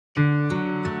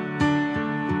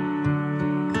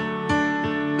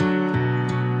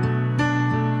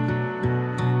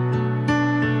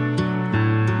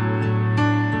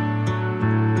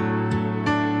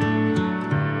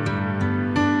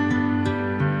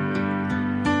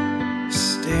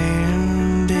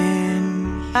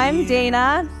I'm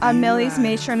Dana. I'm Millie's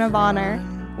matron of honor.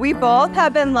 We both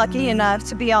have been lucky enough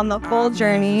to be on the full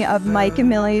journey of Mike and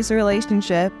Millie's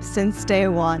relationship since day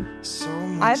one.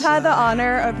 I've had the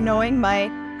honor of knowing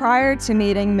Mike prior to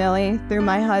meeting Millie through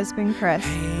my husband, Chris.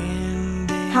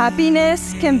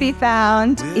 Happiness can be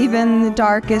found even in the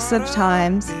darkest of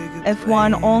times if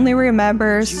one only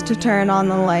remembers to turn on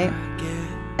the light.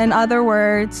 In other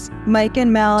words, Mike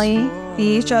and Millie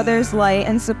be each other's light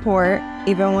and support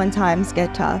even when times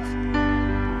get tough.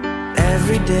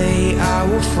 Every day I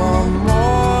will fall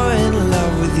more in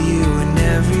love with you in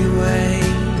every way.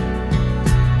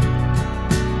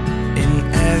 In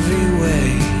every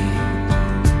way.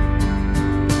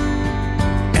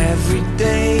 Every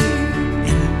day,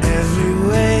 in every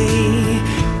way.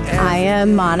 I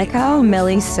am Monica,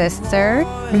 Millie's sister.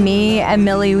 Me and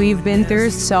Millie, we've been through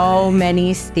so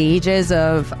many stages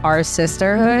of our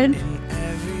sisterhood.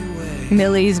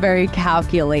 Millie's very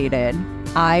calculated.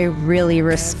 I really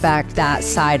respect that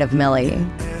side of Millie.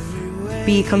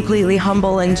 Be completely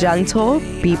humble and gentle.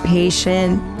 Be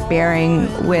patient, bearing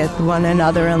with one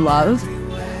another in love.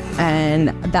 And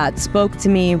that spoke to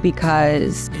me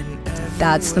because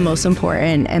that's the most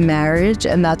important in marriage,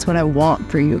 and that's what I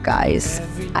want for you guys.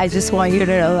 I just want you to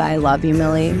know that I love you,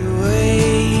 Millie.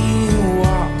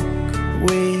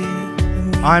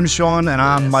 I'm Sean, and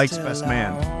I'm Mike's best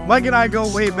man. Mike and I go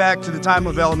way back to the time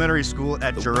of elementary school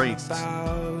at Drayton's.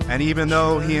 And even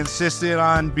though he insisted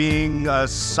on being a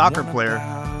soccer player,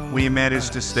 we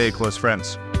managed to stay close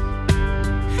friends.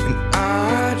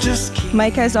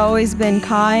 Mike has always been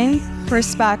kind,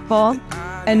 respectful,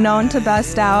 and known to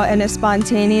bust out in a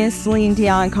spontaneous Celine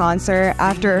Dion concert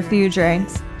after a few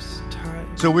drinks.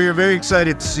 So we are very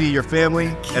excited to see your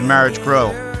family and marriage grow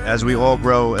as we all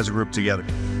grow as a group together.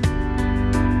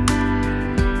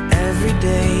 Every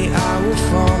day I will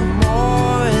fall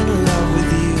more in love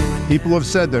with you. People have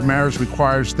said that marriage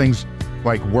requires things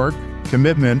like work,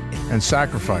 commitment, and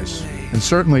sacrifice. And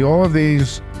certainly all of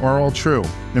these are all true.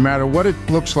 No matter what it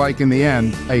looks like in the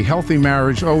end, a healthy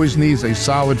marriage always needs a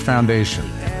solid foundation.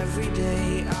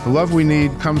 The love we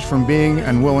need comes from being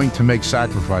and willing to make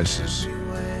sacrifices.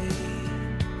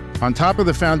 On top of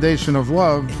the foundation of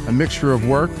love, a mixture of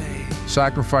work,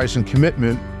 sacrifice, and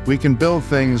commitment, we can build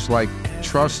things like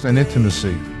trust and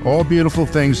intimacy, all beautiful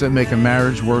things that make a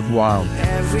marriage worthwhile.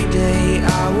 Every day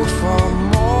I will fall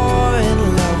more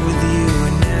in love with you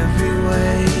in every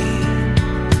way.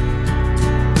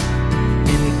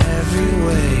 In every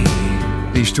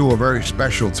way. These two are very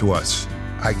special to us.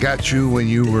 I got you when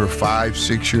you were 5,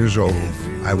 6 years old.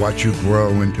 I watched you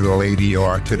grow into the lady you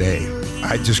are today.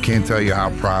 I just can't tell you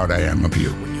how proud I am of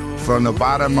you. From the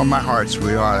bottom of my heart,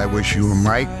 sweetheart, I wish you and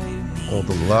Mike all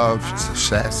the love,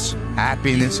 success,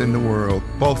 happiness in the world,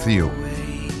 both of you.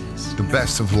 The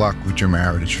best of luck with your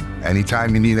marriage.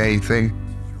 Anytime you need anything,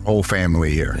 whole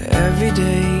family here. Every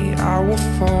day I will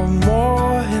fall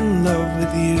more in love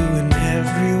with you in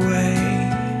every way.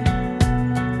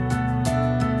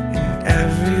 In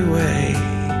every way.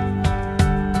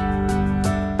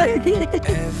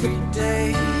 Every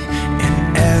day,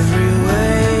 in every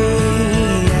way.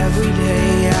 Every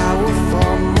day I will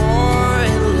fall more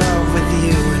in love with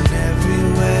you in every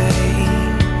way.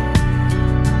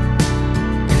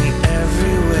 In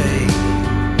every way.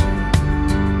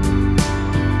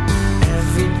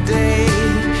 Every day,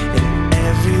 in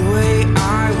every way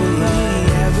I will love.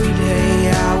 Every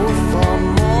day I will fall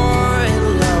more in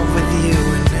love with you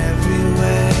in every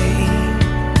way.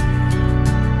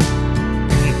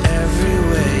 In every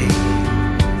way.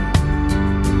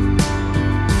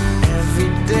 Every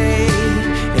day,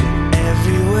 in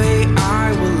every way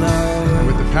I will love.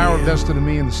 With the power vested in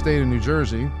me in the state of New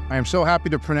Jersey, I am so happy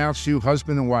to pronounce you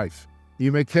husband and wife.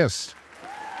 You may kiss.